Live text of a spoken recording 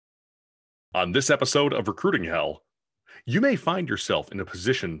On this episode of Recruiting Hell, you may find yourself in a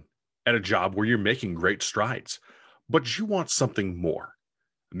position at a job where you're making great strides, but you want something more.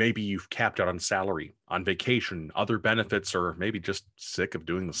 Maybe you've capped out on salary, on vacation, other benefits, or maybe just sick of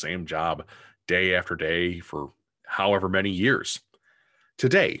doing the same job day after day for however many years.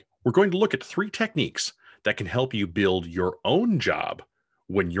 Today, we're going to look at three techniques that can help you build your own job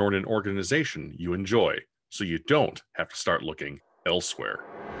when you're in an organization you enjoy, so you don't have to start looking elsewhere.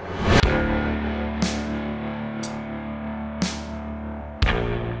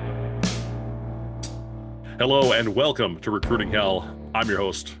 Hello and welcome to Recruiting Hell. I'm your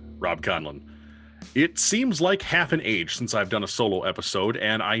host, Robb Conlon. It seems like half an age since I've done a solo episode,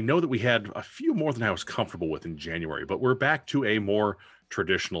 and I know that we had a few more than I was comfortable with in January, but we're back to a more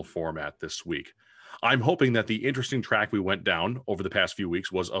traditional format this week. I'm hoping that the interesting track we went down over the past few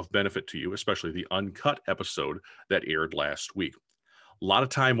weeks was of benefit to you, especially the uncut episode that aired last week. A lot of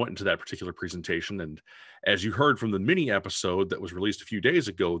time went into that particular presentation, and as you heard from the mini episode that was released a few days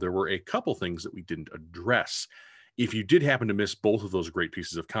ago, there were a couple things that we didn't address. If you did happen to miss both of those great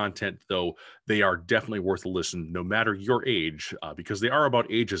pieces of content, though, they are definitely worth a listen, no matter your age, because they are about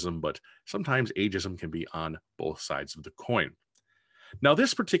ageism, but sometimes ageism can be on both sides of the coin. Now,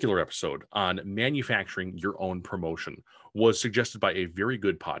 this particular episode on manufacturing your own promotion was suggested by a very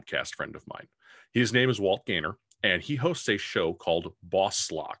good podcast friend of mine. His name is Walt Gaynor, and he hosts a show called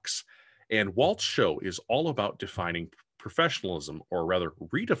Boss Locks. And Walt's show is all about defining professionalism, or rather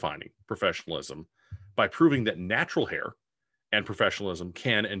redefining professionalism, by proving that natural hair and professionalism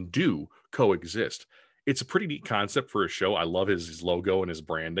can and do coexist. It's a pretty neat concept for a show. I love his logo and his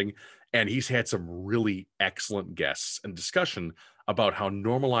branding. And he's had some really excellent guests and discussion about how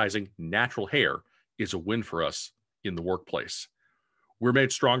normalizing natural hair is a win for us in the workplace. We're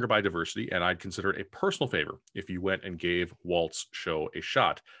made stronger by diversity, and I'd consider it a personal favor if you went and gave Walt's show a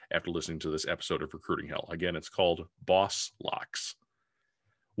shot after listening to this episode of Recruiting Hell. Again, it's called Boss Locks.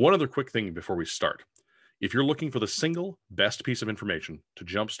 One other quick thing before we start. If you're looking for the single best piece of information to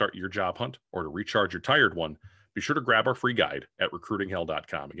jumpstart your job hunt or to recharge your tired one, be sure to grab our free guide at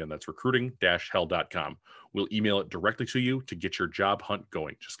recruitinghell.com. Again, that's recruiting-hell.com. We'll email it directly to you to get your job hunt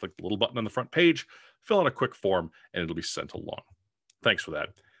going. Just click the little button on the front page, fill out a quick form, and it'll be sent along. Thanks for that.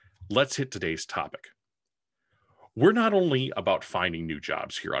 Let's hit today's topic. We're not only about finding new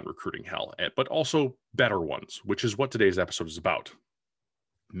jobs here on Recruiting Hell, but also better ones, which is what today's episode is about.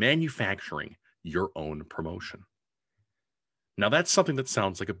 Manufacturing your own promotion. Now, that's something that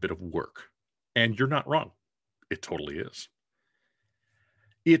sounds like a bit of work, and you're not wrong. It totally is.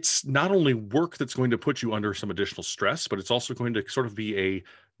 It's not only work that's going to put you under some additional stress, but it's also going to sort of be a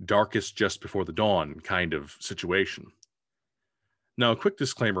darkest just before the dawn kind of situation. Now, a quick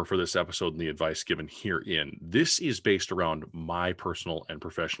disclaimer for this episode and the advice given herein. This is based around my personal and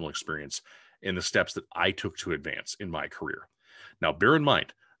professional experience and the steps that I took to advance in my career. Now, bear in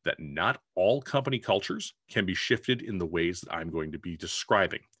mind that not all company cultures can be shifted in the ways that I'm going to be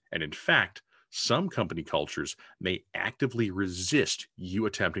describing. And in fact, some company cultures may actively resist you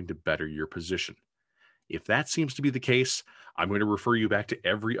attempting to better your position. If that seems to be the case, I'm going to refer you back to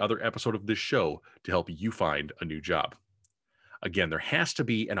every other episode of this show to help you find a new job. Again, there has to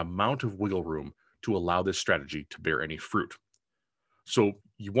be an amount of wiggle room to allow this strategy to bear any fruit. So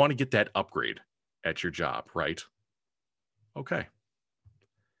you want to get that upgrade at your job, right? Okay.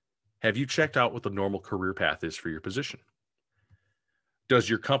 Have you checked out what the normal career path is for your position? Does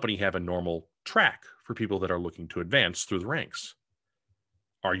your company have a normal track for people that are looking to advance through the ranks?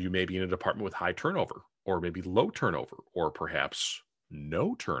 Are you maybe in a department with high turnover, or maybe low turnover, or perhaps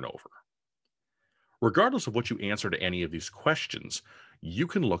no turnover? Regardless of what you answer to any of these questions, you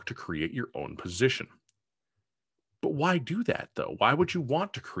can look to create your own position. But why do that, though? Why would you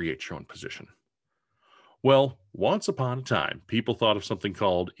want to create your own position? Well, once upon a time, people thought of something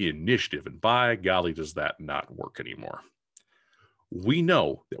called initiative, and by golly, does that not work anymore. We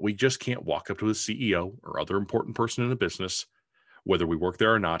know that we just can't walk up to the CEO or other important person in a business, whether we work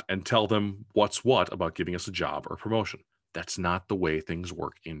there or not, and tell them what's what about giving us a job or promotion. That's not the way things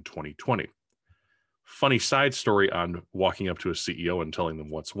work in 2020. Funny side story on walking up to a CEO and telling them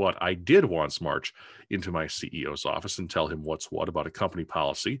what's what. I did once march into my CEO's office and tell him what's what about a company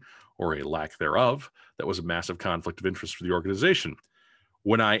policy, or a lack thereof, that was a massive conflict of interest for the organization.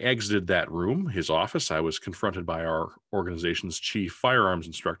 When I exited that room, his office, I was confronted by our organization's chief firearms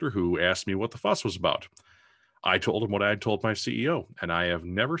instructor, who asked me what the fuss was about. I told him what I had told my CEO, and I have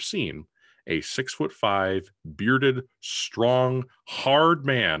never seen a 6'5", bearded, strong, hard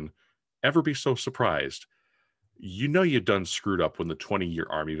man ever be so surprised. You know you done screwed up when the 20-year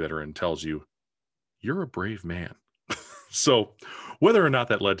Army veteran tells you, you're a brave man. So Whether or not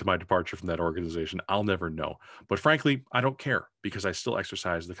that led to my departure from that organization, I'll never know. But frankly, I don't care because I still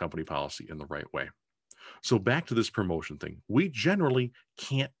exercise the company policy in the right way. So back to this promotion thing. We generally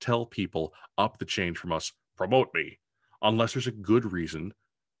can't tell people up the chain from us, promote me, unless there's a good reason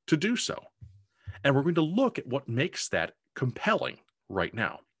to do so. And we're going to look at what makes that compelling right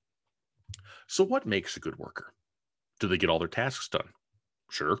now. So what makes a good worker? Do they get all their tasks done?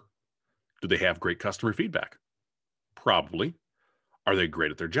 Sure. Do they have great customer feedback? Probably. Are they great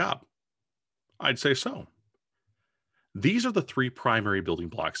at their job? I'd say so. These are the three primary building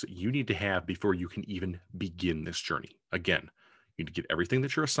blocks that you need to have before you can even begin this journey. Again, you need to get everything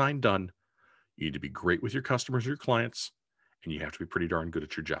that you're assigned done. You need to be great with your customers or your clients, and you have to be pretty darn good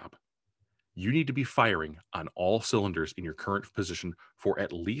at your job. You need to be firing on all cylinders in your current position for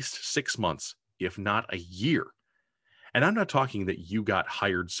at least 6 months, if not a year. And I'm not talking that you got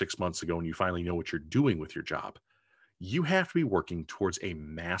hired 6 months ago and you finally know what you're doing with your job. You have to be working towards a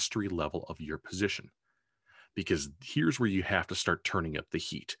mastery level of your position, because here's where you have to start turning up the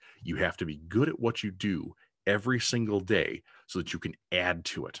heat. You have to be good at what you do every single day so that you can add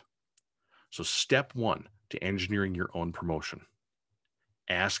to it. So step one to engineering your own promotion: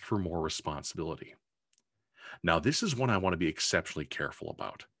 ask for more responsibility. Now, this is one I want to be exceptionally careful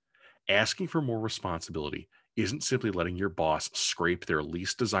about. Asking for more responsibility isn't simply letting your boss scrape their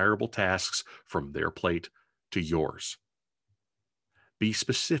least desirable tasks from their plate to yours. Be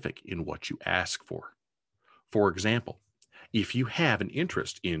specific in what you ask for. For example, if you have an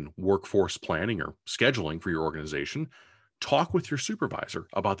interest in workforce planning or scheduling for your organization, talk with your supervisor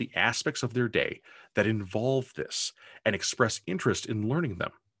about the aspects of their day that involve this and express interest in learning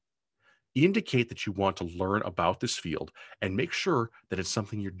them. Indicate that you want to learn about this field and make sure that it's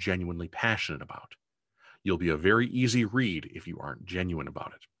something you're genuinely passionate about. You'll be a very easy read if you aren't genuine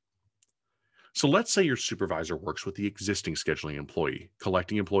about it. So let's say your supervisor works with the existing scheduling employee,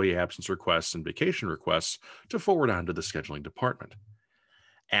 collecting employee absence requests and vacation requests to forward on to the scheduling department.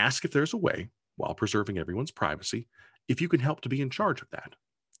 Ask if there's a way, while preserving everyone's privacy, if you can help to be in charge of that.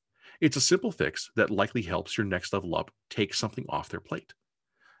 It's a simple fix that likely helps your next level up take something off their plate.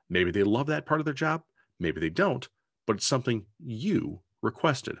 Maybe they love that part of their job, maybe they don't, but it's something you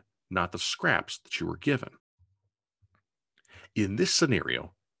requested, not the scraps that you were given. In this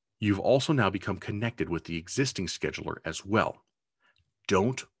scenario, you've also now become connected with the existing scheduler as well.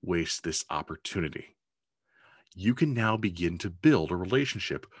 Don't waste this opportunity. You can now begin to build a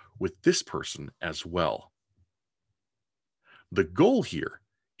relationship with this person as well. The goal here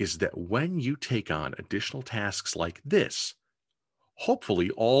is that when you take on additional tasks like this,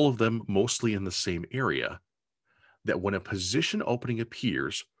 hopefully all of them mostly in the same area, that when a position opening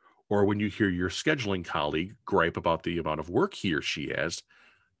appears, or when you hear your scheduling colleague gripe about the amount of work he or she has,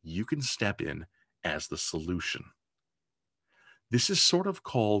 you can step in as the solution. This is sort of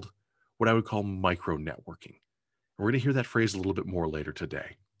called what I would call micro networking. We're going to hear that phrase a little bit more later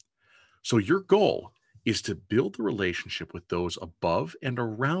today. So your goal is to build the relationship with those above and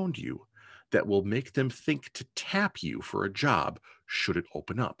around you that will make them think to tap you for a job should it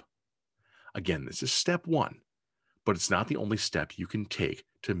open up. Again, this is step one, but it's not the only step you can take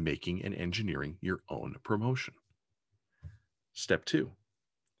to making and engineering your own promotion. Step two,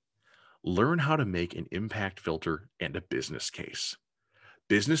 learn how to make an impact filter and a business case.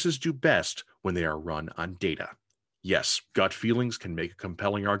 Businesses do best when they are run on data. Yes, gut feelings can make a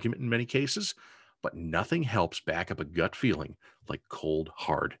compelling argument in many cases, but nothing helps back up a gut feeling like cold,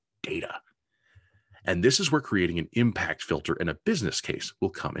 hard data. And this is where creating an impact filter and a business case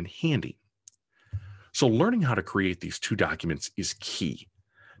will come in handy. So learning how to create these two documents is key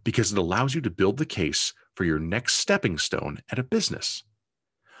because it allows you to build the case for your next stepping stone at a business.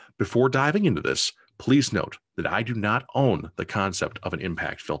 Before diving into this, please note that I do not own the concept of an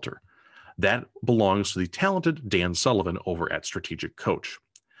impact filter. That belongs to the talented Dan Sullivan over at Strategic Coach.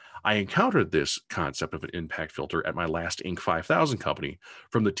 I encountered this concept of an impact filter at my last Inc. 5000 company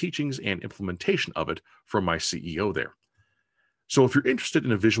from the teachings and implementation of it from my CEO there. So if you're interested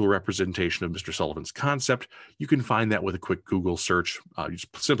in a visual representation of Mr. Sullivan's concept, you can find that with a quick Google search. You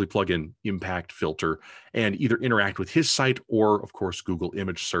just simply plug in impact filter and either interact with his site or, of course, Google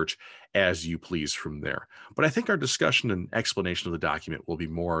image search as you please from there. But I think our discussion and explanation of the document will be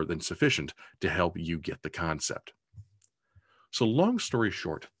more than sufficient to help you get the concept. So long story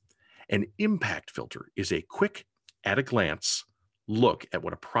short, an impact filter is a quick, at a glance, look at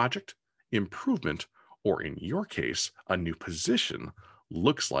what a project, improvement, or in your case, a new position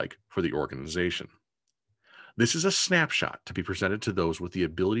looks like for the organization. This is a snapshot to be presented to those with the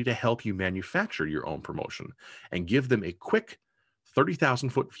ability to help you manufacture your own promotion and give them a quick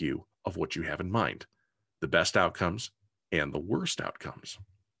 30,000-foot view of what you have in mind, the best outcomes, and the worst outcomes.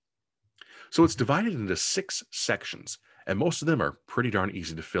 So it's divided into 6 sections, and most of them are pretty darn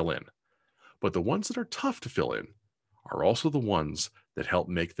easy to fill in. But the ones that are tough to fill in are also the ones that help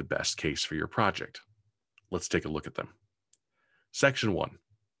make the best case for your project. Let's take a look at them. Section 1,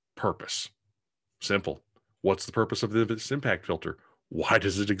 purpose. Simple. What's the purpose of this impact filter? Why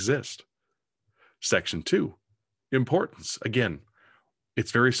does it exist? Section 2, importance. Again,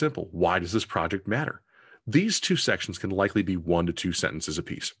 it's very simple. Why does this project matter? These 2 sections can likely be 1 to 2 sentences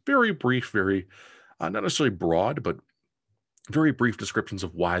apiece. Very brief, very not necessarily broad, but very brief descriptions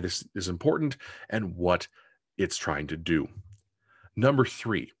of why this is important and what it's trying to do. Number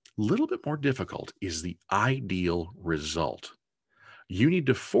 3, a little bit more difficult, is the ideal result. You need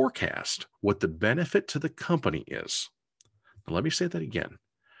to forecast what the benefit to the company is. Now, let me say that again.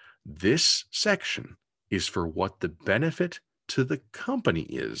 This section is for what the benefit to the company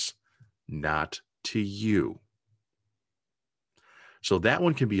is, not to you. So that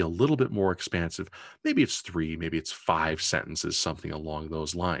one can be a little bit more expansive. Maybe it's 3, maybe it's 5 sentences, something along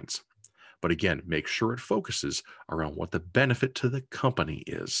those lines. But again, make sure it focuses around what the benefit to the company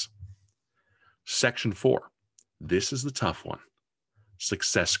is. Section 4. This is the tough one.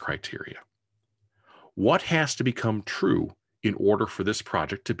 Success criteria. What has to become true in order for this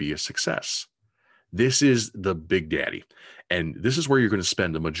project to be a success? This is the big daddy. And this is where you're going to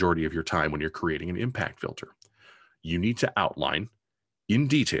spend the majority of your time when you're creating an impact filter. You need to outline in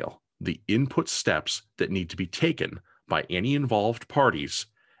detail the input steps that need to be taken by any involved parties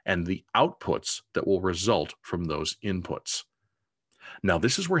and the outputs that will result from those inputs. Now,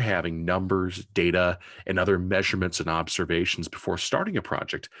 this is where having numbers, data, and other measurements and observations before starting a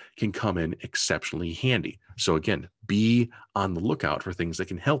project can come in exceptionally handy. So again, be on the lookout for things that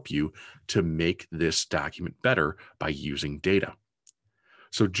can help you to make this document better by using data.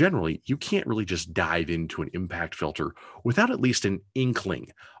 So generally, you can't really just dive into an impact filter without at least an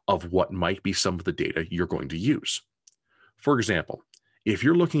inkling of what might be some of the data you're going to use. For example, if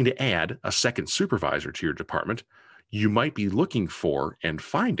you're looking to add a second supervisor to your department, you might be looking for and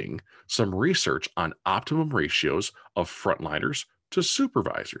finding some research on optimum ratios of frontliners to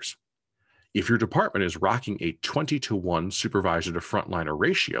supervisors. If your department is rocking a 20-to-1 supervisor to frontliner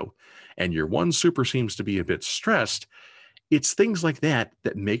ratio, and your one super seems to be a bit stressed, it's things like that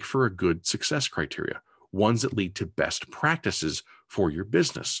that make for a good success criteria, ones that lead to best practices for your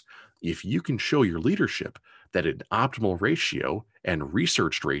business. If you can show your leadership that an optimal ratio and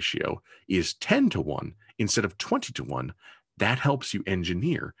researched ratio is 10-to-1 instead of 20-to-1, that helps you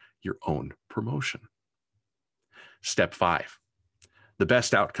engineer your own promotion. Step 5, the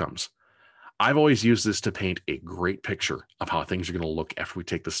best outcomes. I've always used this to paint a great picture of how things are going to look after we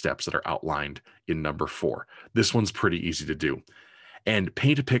take the steps that are outlined in number 4. This one's pretty easy to do. And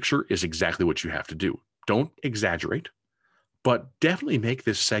paint a picture is exactly what you have to do. Don't exaggerate, but definitely make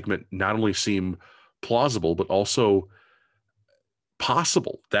this segment not only seem plausible, but also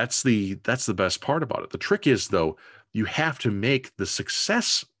possible. That's the best part about it. The trick is, though, you have to make the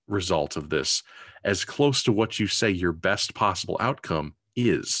success result of this as close to what you say your best possible outcome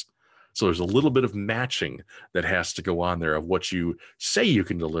is. So there's a little bit of matching that has to go on there of what you say you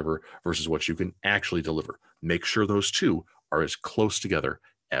can deliver versus what you can actually deliver. Make sure those two are as close together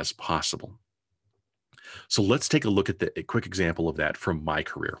as possible. So let's take a look at a quick example of that from my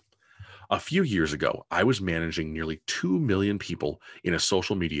career. A few years ago, I was managing nearly 2 million people in a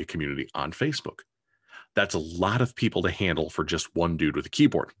social media community on Facebook. That's a lot of people to handle for just one dude with a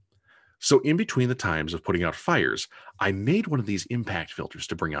keyboard. So in between the times of putting out fires, I made one of these impact filters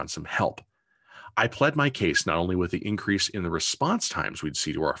to bring on some help. I pled my case not only with the increase in the response times we'd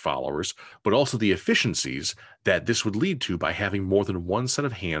see to our followers, but also the efficiencies that this would lead to by having more than one set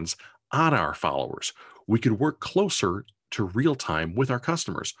of hands on our followers. We could work closer to real time with our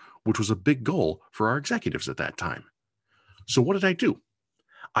customers, which was a big goal for our executives at that time. So what did I do?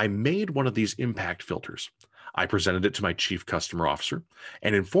 I made one of these impact filters. I presented it to my chief customer officer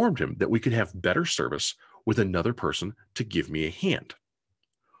and informed him that we could have better service with another person to give me a hand.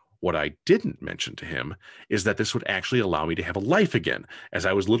 What I didn't mention to him is that this would actually allow me to have a life again, as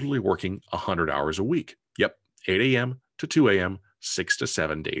I was literally working 100 hours a week. Yep, 8 a.m. to 2 a.m., 6 to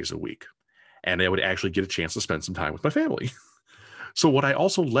 7 days a week. And I would actually get a chance to spend some time with my family. So what I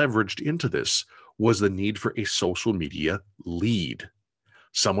also leveraged into this was the need for a social media lead,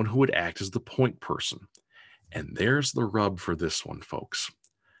 someone who would act as the point person. And there's the rub for this one, folks.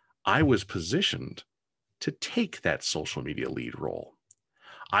 I was positioned to take that social media lead role.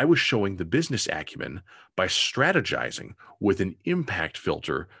 I was showing the business acumen by strategizing with an impact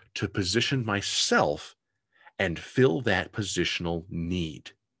filter to position myself and fill that positional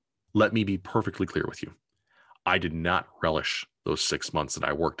need. Let me be perfectly clear with you. I did not relish those 6 months that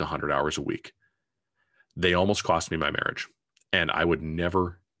I worked 100 hours a week. They almost cost me my marriage. And I would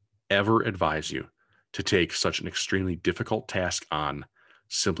never, ever advise you to take such an extremely difficult task on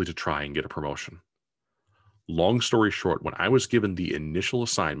simply to try and get a promotion. Long story short, when I was given the initial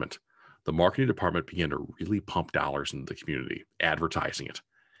assignment, the marketing department began to really pump dollars into the community, advertising it,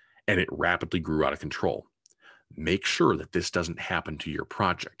 and it rapidly grew out of control. Make sure that this doesn't happen to your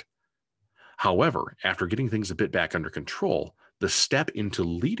project. However, after getting things a bit back under control, the step into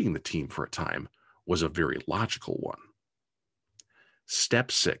leading the team for a time was a very logical one.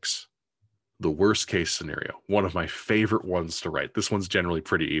 Step 6, the worst case scenario. One of my favorite ones to write. This one's generally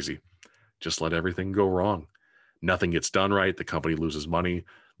pretty easy. Just let everything go wrong. Nothing gets done right. The company loses money.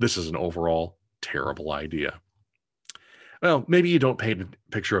 This is an overall terrible idea. Well, maybe you don't paint a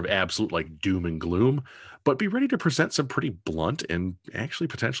picture of absolute like doom and gloom, but be ready to present some pretty blunt and actually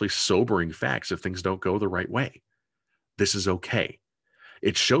potentially sobering facts if things don't go the right way. This is okay.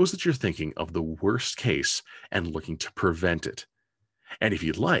 It shows that you're thinking of the worst case and looking to prevent it. And if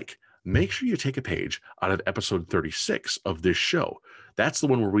you'd like, make sure you take a page out of episode 36 of this show. That's the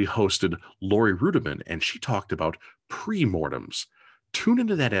one where we hosted Lori Rudiman, and she talked about pre-mortems. Tune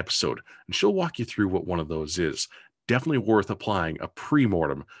into that episode, and she'll walk you through what one of those is. Definitely worth applying a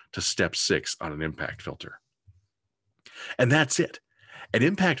pre-mortem to step 6 on an impact filter. And that's it. An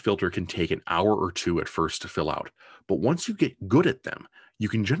impact filter can take an hour or two at first to fill out, but once you get good at them, you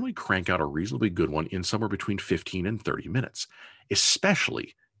can generally crank out a reasonably good one in somewhere between 15 and 30 minutes,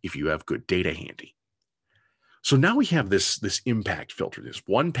 especially if you have good data handy. So now we have this impact filter, this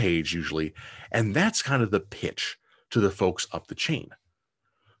one page usually, and that's kind of the pitch to the folks up the chain.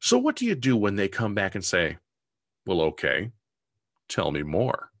 So what do you do when they come back and say, well, okay, tell me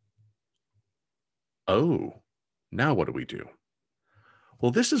more? Oh, now what do we do?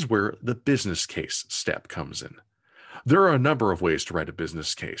 Well, this is where the business case step comes in. There are a number of ways to write a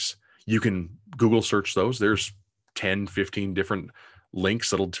business case. You can Google search those. There's 10, 15 different links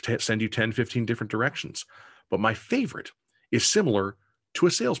that'll send you 10, 15 different directions. But my favorite is similar to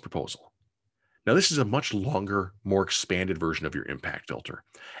a sales proposal. Now, this is a much longer, more expanded version of your impact filter,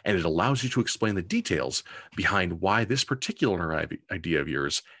 and it allows you to explain the details behind why this particular idea of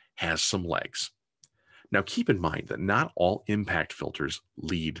yours has some legs. Now, keep in mind that not all impact filters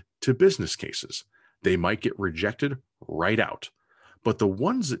lead to business cases. They might get rejected right out. But the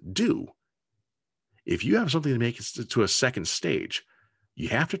ones that do, if you have something to make it to a second stage, you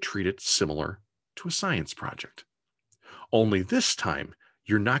have to treat it similar to a science project. Only this time,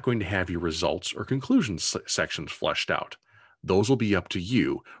 you're not going to have your results or conclusions sections fleshed out. Those will be up to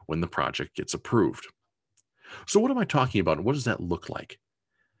you when the project gets approved. So what am I talking about, and what does that look like?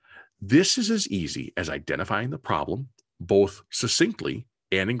 This is as easy as identifying the problem, both succinctly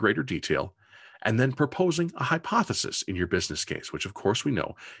and in greater detail, and then proposing a hypothesis in your business case, which of course we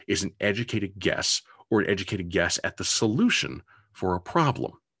know is an educated guess or an educated guess at the solution for a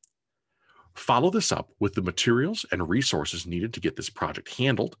problem. Follow this up with the materials and resources needed to get this project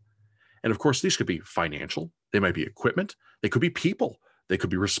handled. And of course, these could be financial, they might be equipment, they could be people, they could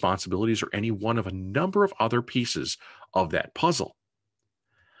be responsibilities, or any one of a number of other pieces of that puzzle.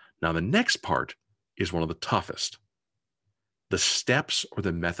 Now, the next part is one of the toughest. The steps or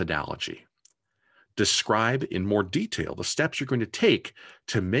the methodology. Describe in more detail the steps you're going to take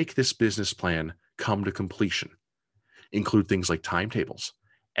to make this business plan come to completion. Include things like timetables,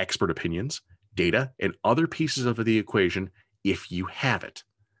 expert opinions, data, and other pieces of the equation if you have it.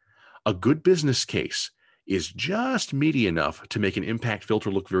 A good business case is just meaty enough to make an impact filter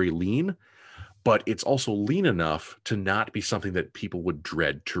look very lean, but it's also lean enough to not be something that people would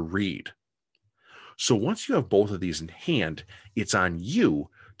dread to read. So once you have both of these in hand, it's on you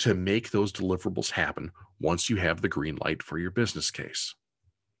to make those deliverables happen once you have the green light for your business case.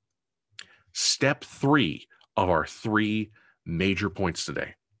 Step 3 of our 3 major points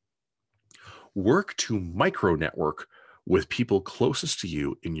today. Work to micro network with people closest to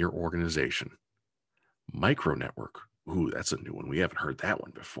you in your organization. Micro network. Ooh, that's a new one. We haven't heard that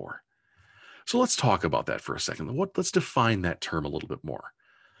one before. So let's talk about that for a second. Let's define that term a little bit more.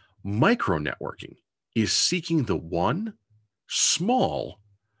 Micro networking is seeking the one small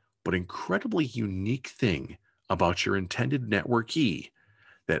but incredibly unique thing about your intended networkee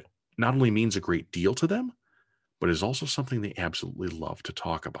that not only means a great deal to them, but is also something they absolutely love to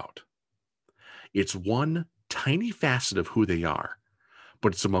talk about. It's one tiny facet of who they are,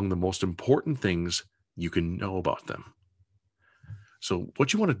 but it's among the most important things you can know about them. So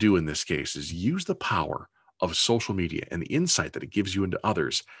what you want to do in this case is use the power of social media and the insight that it gives you into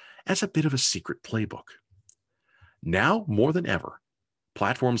others as a bit of a secret playbook. Now, more than ever,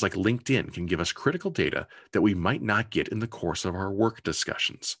 Platforms like LinkedIn can give us critical data that we might not get in the course of our work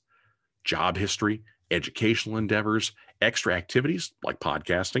discussions. Job history, educational endeavors, extra activities like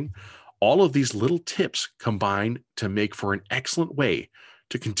podcasting, all of these little tips combine to make for an excellent way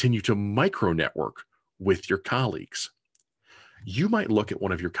to continue to micro network with your colleagues. You might look at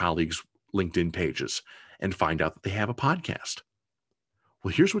one of your colleagues' LinkedIn pages and find out that they have a podcast.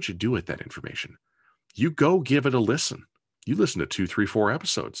 Well, here's what you do with that information. You go give it a listen. You listen to 2, 3, 4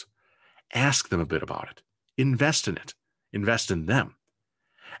 episodes. Ask them a bit about it. Invest in it. Invest in them.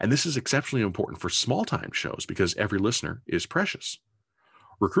 And this is exceptionally important for small time shows because every listener is precious.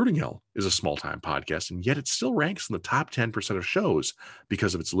 Recruiting Hell is a small time podcast, and yet it still ranks in the top 10% of shows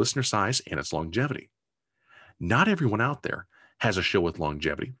because of its listener size and its longevity. Not everyone out there has a show with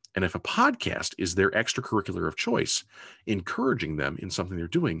longevity. And if a podcast is their extracurricular of choice, encouraging them in something they're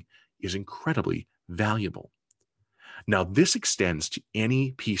doing is incredibly valuable. Now, this extends to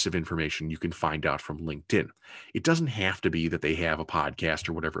any piece of information you can find out from LinkedIn. It doesn't have to be that they have a podcast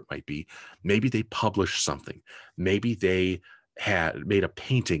or whatever it might be. Maybe they published something. Maybe they had made a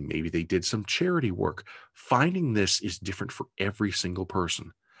painting. Maybe they did some charity work. Finding this is different for every single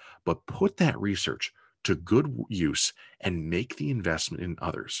person. But put that research to good use and make the investment in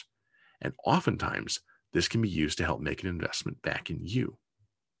others. And oftentimes, this can be used to help make an investment back in you.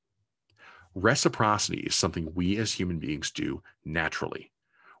 Reciprocity is something we as human beings do naturally.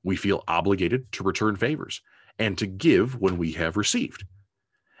 We feel obligated to return favors and to give when we have received.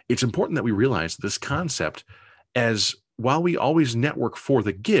 It's important that we realize this concept, as while we always network for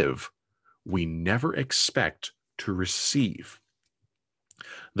the give, we never expect to receive.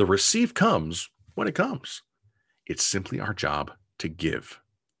 The receive comes when it comes. It's simply our job to give.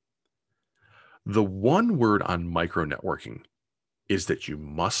 The one word on micro networking is that you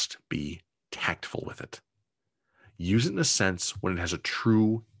must be tactful with it. Use it in a sense when it has a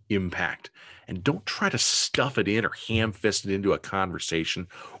true impact, and don't try to stuff it in or ham-fist it into a conversation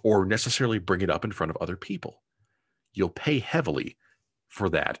or necessarily bring it up in front of other people. You'll pay heavily for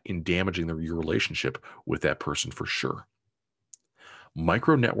that in damaging your relationship with that person for sure.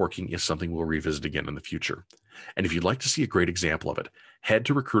 Micro networking is something we'll revisit again in the future. And if you'd like to see a great example of it, head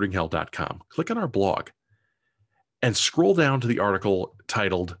to recruitinghell.com, click on our blog, and scroll down to the article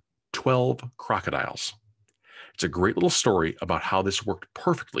titled 12 Crocodiles. It's a great little story about how this worked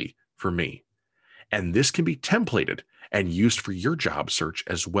perfectly for me. And this can be templated and used for your job search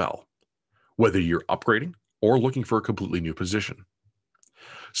as well, whether you're upgrading or looking for a completely new position.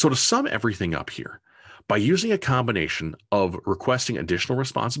 So to sum everything up here, by using a combination of requesting additional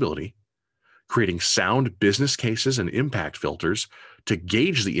responsibility, creating sound business cases and impact filters to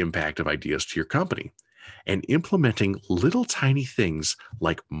gauge the impact of ideas to your company, and implementing little tiny things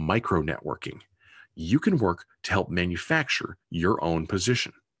like micro networking, you can work to help manufacture your own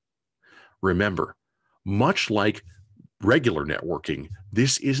position. Remember, much like regular networking,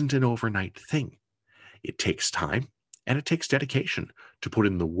 this isn't an overnight thing. It takes time and it takes dedication to put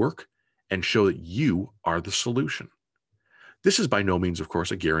in the work and show that you are the solution. This is by no means, of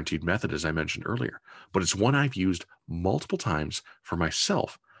course, a guaranteed method, as I mentioned earlier, but it's one I've used multiple times for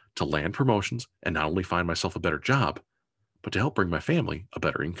myself to land promotions and not only find myself a better job, but to help bring my family a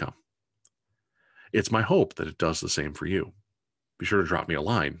better income. It's my hope that it does the same for you. Be sure to drop me a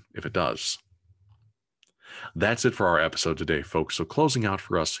line if it does. That's it for our episode today, folks. So closing out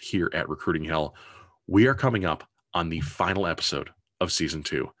for us here at Recruiting Hell, we are coming up on the final episode of season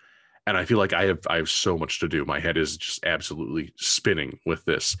 2. And I feel like I have so much to do. My head is just absolutely spinning with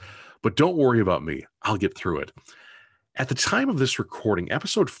this. But don't worry about me. I'll get through it. At the time of this recording,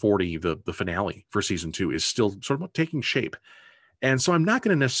 episode 40, the finale for season 2, is still sort of taking shape. And so I'm not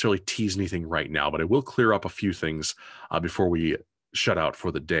going to necessarily tease anything right now, but I will clear up a few things before we shut out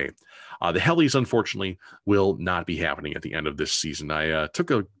for the day. The Hellies, unfortunately, will not be happening at the end of this season. I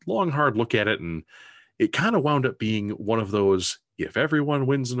took a long, hard look at it, and it kind of wound up being one of those, if everyone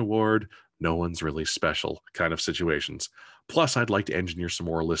wins an award, no one's really special kind of situations. Plus, I'd like to engineer some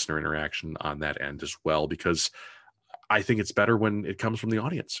more listener interaction on that end as well, because I think it's better when it comes from the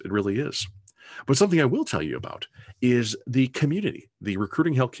audience. It really is. But something I will tell you about is the community. The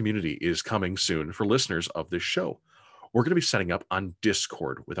Recruiting Hell community is coming soon for listeners of this show. We're going to be setting up on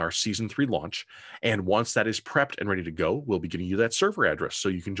Discord with our season 3 launch. And once that is prepped and ready to go, we'll be giving you that server address so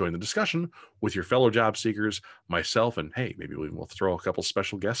you can join the discussion with your fellow job seekers, myself, and hey, maybe we'll throw a couple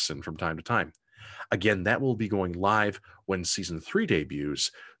special guests in from time to time. Again, that will be going live when season 3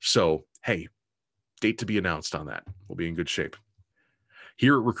 debuts. So, hey, date to be announced on that. We'll be in good shape.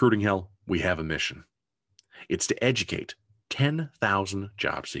 Here at Recruiting Hell, we have a mission. It's to educate 10,000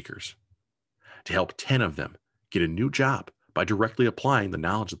 job seekers, to help 10 of them get a new job by directly applying the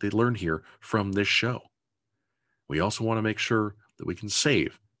knowledge that they learn here from this show. We also want to make sure that we can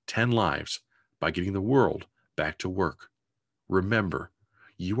save 10 lives by getting the world back to work. Remember,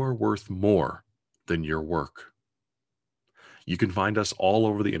 you are worth more than your work. You can find us all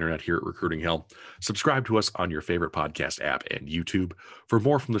over the internet here at Recruiting Hell. Subscribe to us on your favorite podcast app and YouTube. For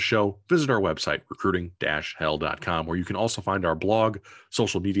more from the show, visit our website, recruiting-hell.com, where you can also find our blog,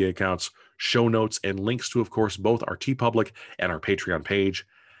 social media accounts, show notes, and links to, of course, both our TeePublic and our Patreon page.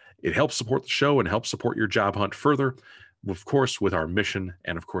 It helps support the show and helps support your job hunt further, of course, with our mission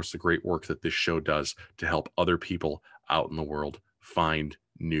and, of course, the great work that this show does to help other people out in the world find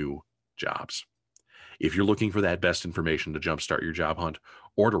new jobs. If you're looking for that best information to jumpstart your job hunt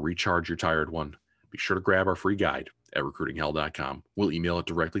or to recharge your tired one, be sure to grab our free guide at recruitinghell.com. We'll email it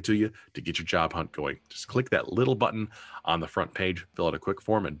directly to you to get your job hunt going. Just click that little button on the front page, fill out a quick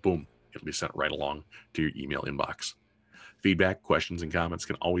form, and boom, it'll be sent right along to your email inbox. Feedback, questions, and comments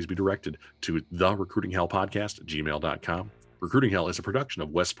can always be directed to therecruitinghellpodcast@gmail.com. Recruiting Hell is a production of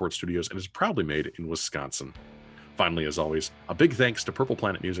Westport Studios and is proudly made in Wisconsin. Finally, as always, a big thanks to Purple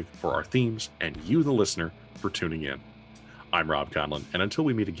Planet Music for our themes and you, the listener, for tuning in. I'm Robb Conlon, and until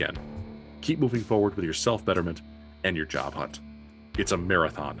we meet again, keep moving forward with your self-betterment and your job hunt. It's a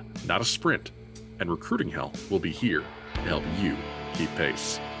marathon, not a sprint, and Recruiting Hell will be here to help you keep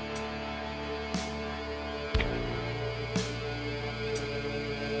pace.